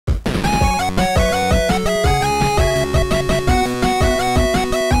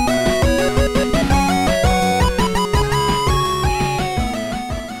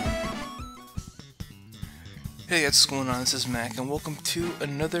guys, what's going on? This is Mac, and welcome to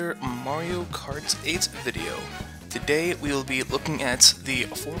another Mario Kart 8 video. Today we will be looking at the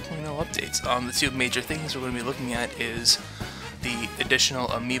 4.0 updates. The two major things we're going to be looking at is the additional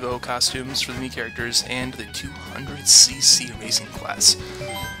Amiibo costumes for the new characters and the 200cc racing class.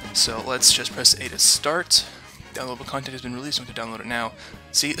 So let's just press A to start. Downloadable content has been released, so we can download it now.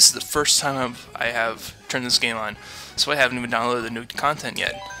 See, this is the first time I have turned this game on, so I haven't even downloaded the new content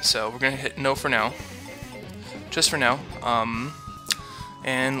yet. So we're going to hit no for now. Just for now.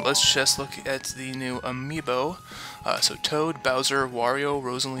 And let's just look at the new Amiibo. So Toad, Bowser, Wario,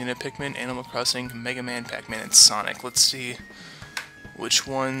 Rosalina, Pikmin, Animal Crossing, Mega Man, Pac-Man, and Sonic. Let's see which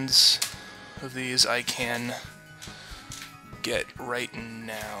ones of these I can get right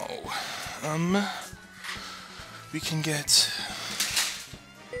now. We can get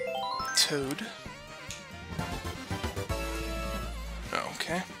Toad.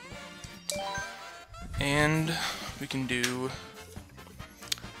 Okay. And we can do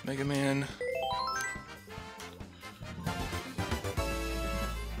Mega Man.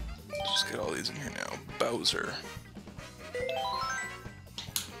 Just get all these in here now. Bowser.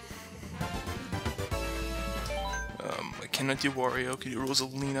 I cannot do Wario. Can do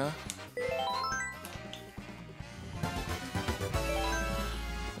Rosalina.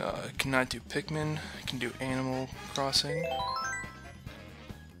 I cannot do Pikmin. I can do Animal Crossing.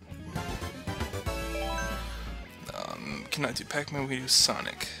 Cannot do Pac-Man, we can do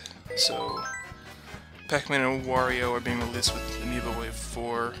Sonic. So, Pac-Man and Wario are being released with Amiibo Wave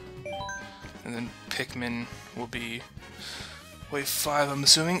 4, and then Pikmin will be Wave 5, I'm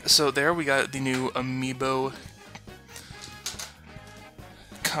assuming. So there we got the new Amiibo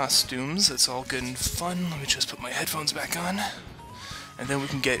costumes. It's all good and fun. Let me just put my headphones back on. And then we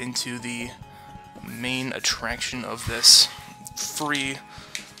can get into the main attraction of this free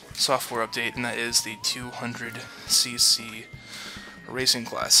software update, and that is the 200cc racing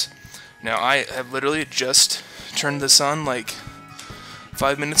class. Now, I have literally just turned this on like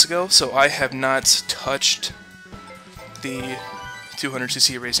 5 minutes ago, so I have not touched the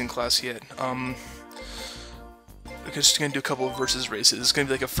 200cc racing class yet. I'm just gonna do a couple of versus races. It's gonna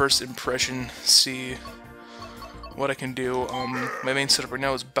be like a first impression, see what I can do. My main setup right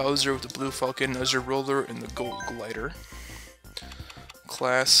now is Bowser with the Blue Falcon, Azure Roller, and the Gold Glider.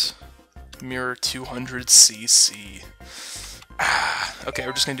 Class mirror 200cc. Okay,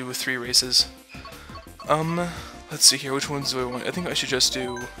 we're just gonna do 3 races. Let's see here, which ones do I want? I think I should just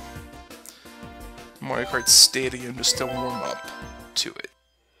do Mario Kart Stadium just to warm up to it.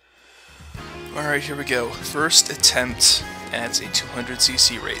 Alright, here we go. First attempt at a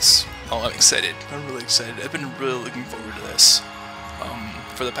 200cc race. Oh, I'm excited. I'm really excited. I've been really looking forward to this.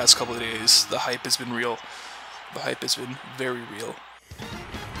 For the past couple of days, the hype has been real. The hype has been very real.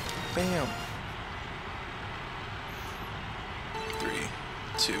 Bam! 3,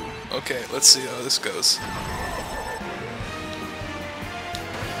 2, okay, let's see how this goes.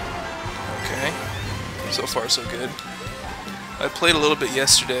 Okay, so far so good. I played a little bit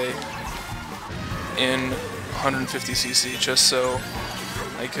yesterday in 150cc just so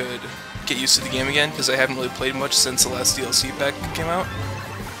I could get used to the game again, because I haven't really played much since the last DLC pack came out.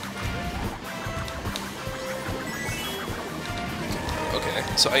 Okay,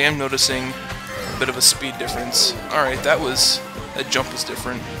 so I am noticing a bit of a speed difference. Alright, that jump was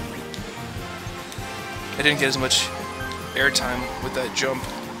different. I didn't get as much airtime with that jump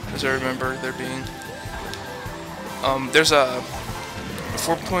as I remember there being. There's a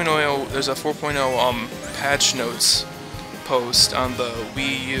 4.0 patch notes post on the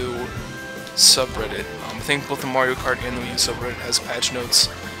Wii U subreddit. I think both the Mario Kart and the Wii U subreddit has patch notes.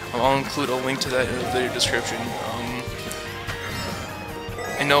 I'll include a link to that in the video description.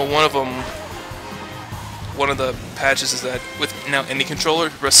 I know one of the patches is that with now any controller,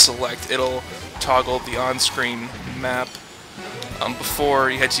 press select, it'll toggle the on-screen map.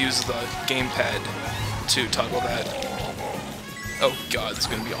 Before you had to use the gamepad to toggle that. Oh god, this is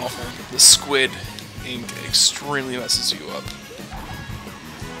gonna be awful. The squid ink extremely messes you up.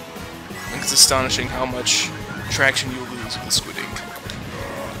 It's astonishing how much traction you lose with the squid ink.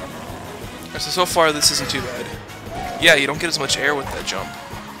 So far this isn't too bad. Yeah, you don't get as much air with that jump.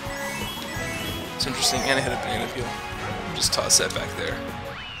 It's interesting, and I hit a banana peel. Just toss that back there.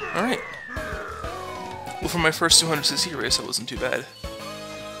 Alright. Well, for my first 200cc race, that wasn't too bad.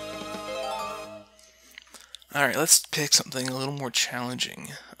 Alright, let's pick something a little more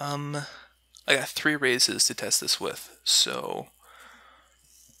challenging. I got 3 races to test this with, so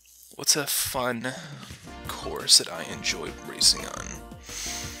what's a fun course that I enjoy racing on?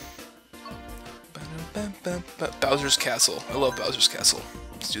 Bowser's Castle. I love Bowser's Castle.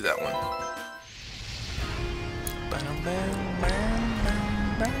 Let's do that one.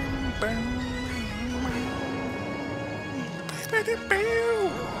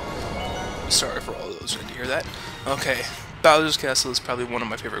 Sorry for all those who had to hear that. Okay, Bowser's Castle is probably one of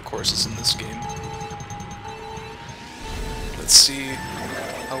my favorite courses in this game. Let's see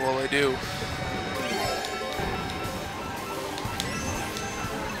how well I do.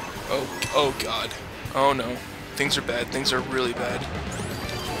 Oh god. Oh no. Things are bad. Things are really bad.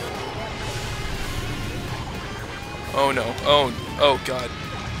 Oh no. Oh god.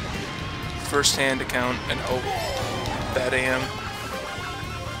 First-hand account and how bad I am.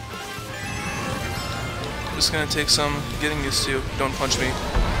 Just gonna take some getting used to. Don't punch me.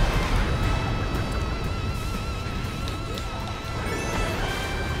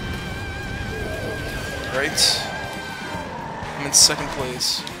 Right. I'm in second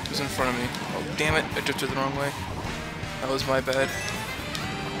place. Who's in front of me? Oh damn it! I drifted the wrong way. That was my bad.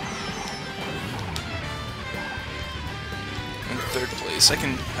 In third place. I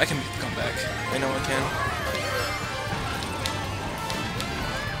can make the comeback. I know I can.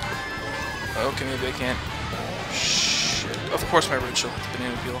 Okay, maybe I can't. Shit. Of course my red shell hit the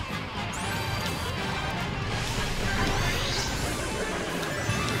banana peel.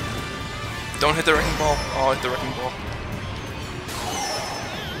 Don't hit the wrecking ball. Oh, I hit the wrecking ball.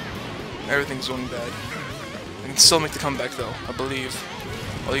 Everything's going bad. I can still make the comeback though, I believe.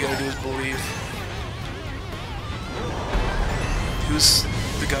 All you gotta do is believe. Who's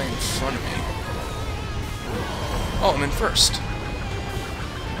the guy in front of me? Oh, I'm in first.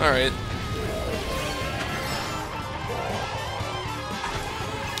 Alright.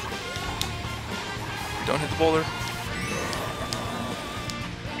 Don't hit the boulder.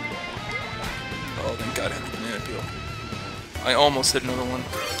 Oh, thank God I hit the banana peel. I almost hit another one.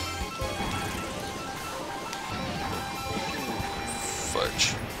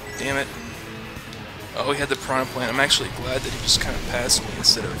 Fudge. Damn it. Oh, he had the piranha plant. I'm actually glad that he just kind of passed me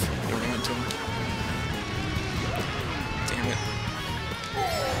instead of running into him. Damn it.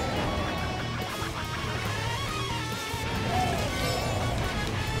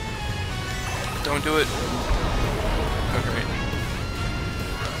 Don't do it. Alright.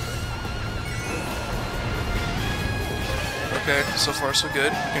 Okay, so far so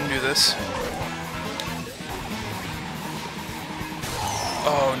good. We can do this.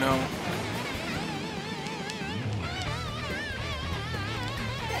 Oh no.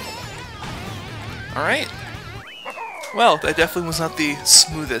 Alright. Well, that definitely was not the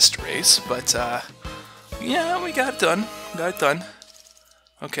smoothest race, but yeah, we got it done. Got it done.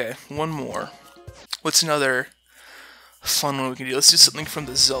 Okay, one more. What's another fun one we can do? Let's do something from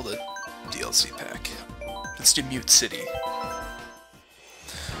the Zelda DLC pack. Let's do Mute City.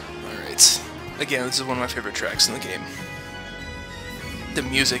 Alright. Again, this is one of my favorite tracks in the game. The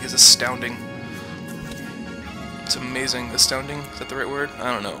music is astounding. It's amazing. Astounding? Is that the right word?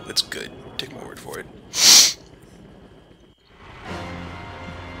 I don't know. It's good. Take my word for it.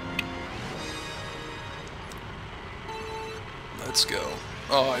 Let's go.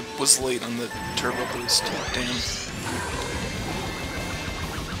 Oh, I was late on the turbo boost. Damn.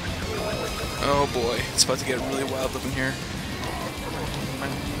 Oh boy, it's about to get really wild looking here.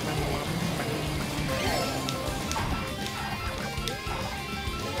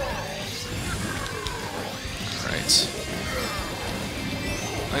 Alright.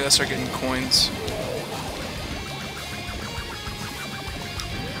 I gotta start getting coins.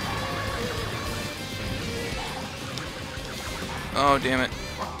 Oh, damn it.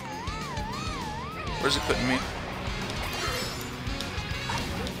 Where's it putting me?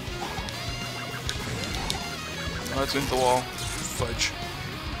 Oh, it's into the wall. Fudge.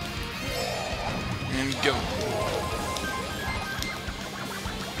 And go.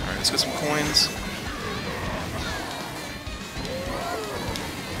 Alright, let's get some coins.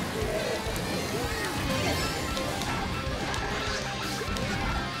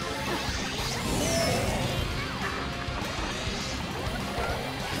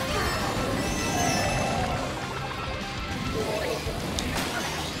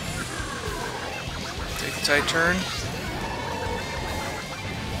 Tight turn.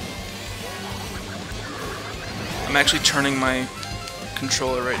 I'm actually turning my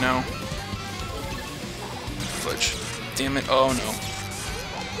controller right now. Fudge. Damn it. Oh no.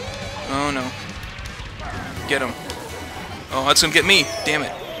 Oh no. Get him. Oh, that's gonna get me. Damn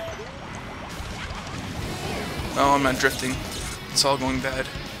it. Oh, I'm not drifting. It's all going bad.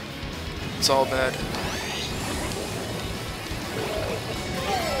 It's all bad.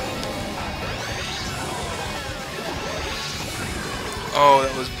 Oh,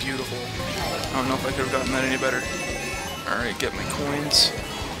 that was beautiful. I don't know if I could have gotten that any better. Alright, get my coins.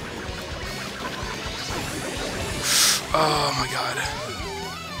 Oh my god.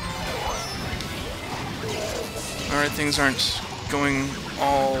 Alright, things aren't going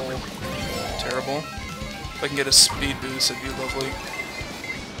all terrible. If I can get a speed boost, that'd be lovely.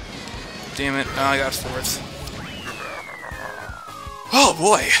 Damn it, I got 4th. Oh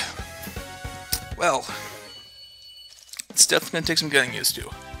boy! Well, it's definitely gonna take some getting used to.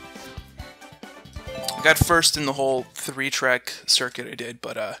 I got 1st in the whole 3-track circuit I did,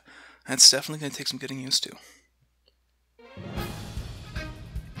 but that's definitely gonna take some getting used to.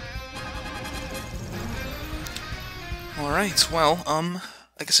 Alright, well,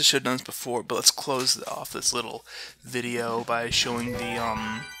 I guess I should have done this before, but let's close off this little video by showing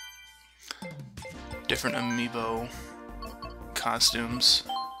the, different Amiibo costumes.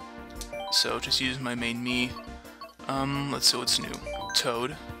 So, just use my main me. Let's see what's new.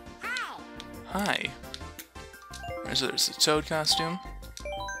 Toad. Hi. So there's the Toad costume.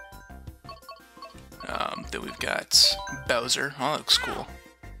 Then we've got Bowser. Oh, that looks cool.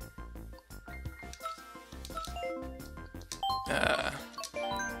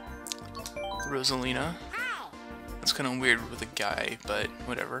 Rosalina. That's kind of weird with a guy, but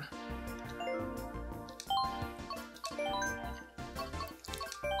whatever.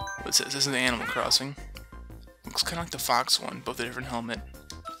 What's this? This is the Animal Crossing. Looks kind of like the Fox one, both a different helmet.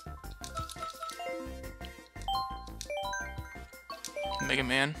 Mega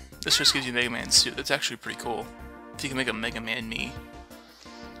Man. This just gives you Mega Man's suit. That's actually pretty cool. If you can make a Mega Man me.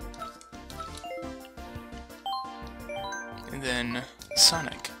 And then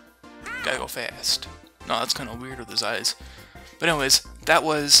Sonic. Gotta go fast. No, that's kind of weird with his eyes. But anyways, that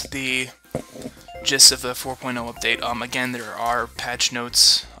was the gist of the 4.0 update. Again, there are patch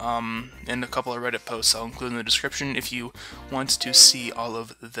notes and a couple of Reddit posts I'll include in the description if you want to see all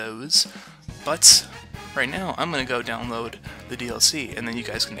of those. But right now, I'm going to go download the DLC, and then you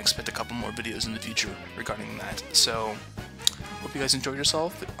guys can expect a couple more videos in the future regarding that. So, hope you guys enjoyed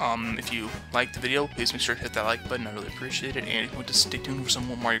yourself. If you liked the video, please make sure to hit that like button. I really appreciate it. And if you want to stay tuned for some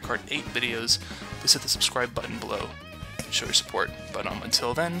more Mario Kart 8 videos, please hit the subscribe button below to show your support. But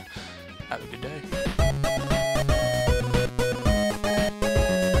until then, have a good day.